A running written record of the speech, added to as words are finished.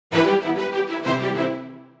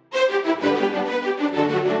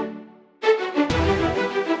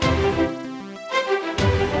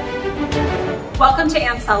Welcome to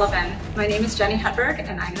Ann Sullivan. My name is Jenny Hedberg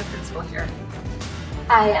and I'm the principal here.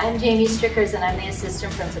 Hi, I'm Jamie Strickers and I'm the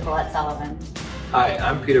assistant principal at Sullivan. Hi,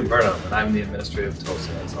 I'm Peter Burnham and I'm the administrative toast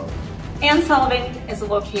at Sullivan. Ann Sullivan is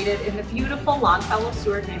located in the beautiful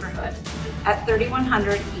Longfellow-Seward neighborhood at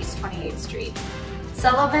 3100 East 28th Street.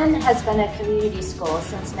 Sullivan has been a community school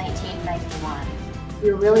since 1991.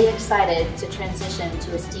 We were really excited to transition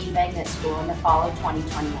to a STEAM magnet school in the fall of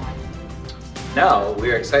 2021. Now, we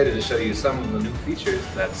are excited to show you some of the new features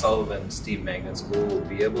that Sullivan STEAM Magnet School will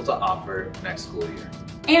be able to offer next school year.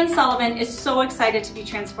 Ann Sullivan is so excited to be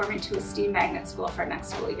transforming to a STEAM magnet school for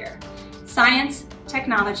next school year. Science,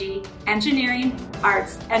 technology, engineering,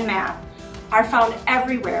 arts, and math are found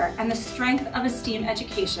everywhere, and the strength of a STEAM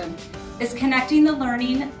education is connecting the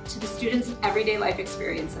learning to the students' everyday life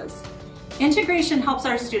experiences. Integration helps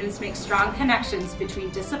our students make strong connections between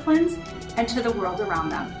disciplines and to the world around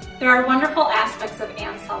them. There are wonderful aspects of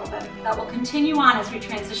Ann Sullivan that will continue on as we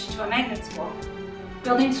transition to a magnet school.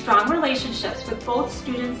 Building strong relationships with both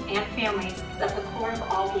students and families is at the core of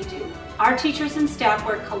all we do. Our teachers and staff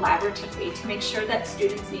work collaboratively to make sure that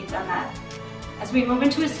students' needs are met. As we move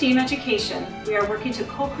into a STEAM education, we are working to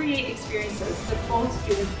co-create experiences with both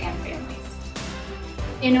students and families.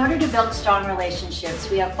 In order to build strong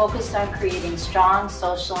relationships, we have focused on creating strong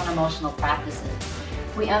social and emotional practices.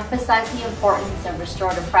 We emphasize the importance of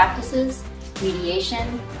restorative practices,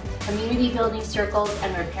 mediation, community building circles,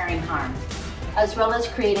 and repairing harm, as well as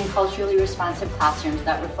creating culturally responsive classrooms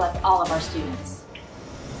that reflect all of our students.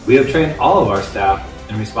 We have trained all of our staff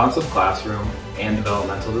in responsive classroom and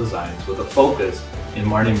developmental designs with a focus in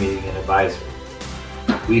morning meeting and advisory.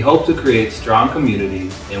 We hope to create strong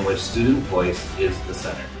communities in which student voice is the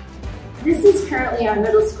center. This is currently our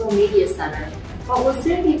middle school media center, but will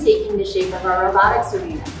soon be taking the shape of our robotics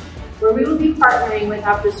arena, where we will be partnering with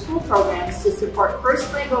after-school programs to support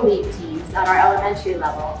First Lego League teams at our elementary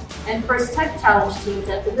level and First Tech Challenge teams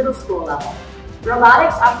at the middle school level.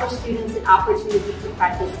 Robotics offers students an opportunity to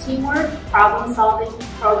practice teamwork, problem solving,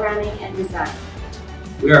 programming, and design.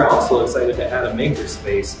 We are also excited to add a maker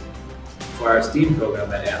space for our STEAM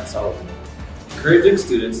program at Ann Sullivan, encouraging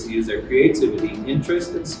students to use their creativity,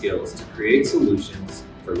 interest, and skills to create solutions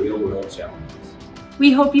for real-world challenges.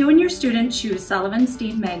 We hope you and your student choose Sullivan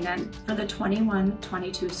STEAM Magnet for the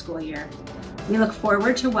 21-22 school year. We look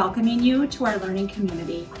forward to welcoming you to our learning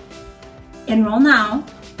community. Enroll now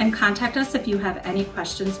and contact us if you have any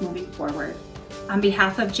questions moving forward. On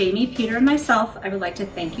behalf of Jamie, Peter, and myself, I would like to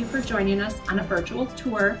thank you for joining us on a virtual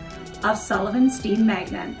tour of Sullivan STEAM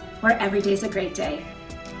Magnet, where every day is a great day.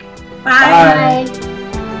 Bye. Bye.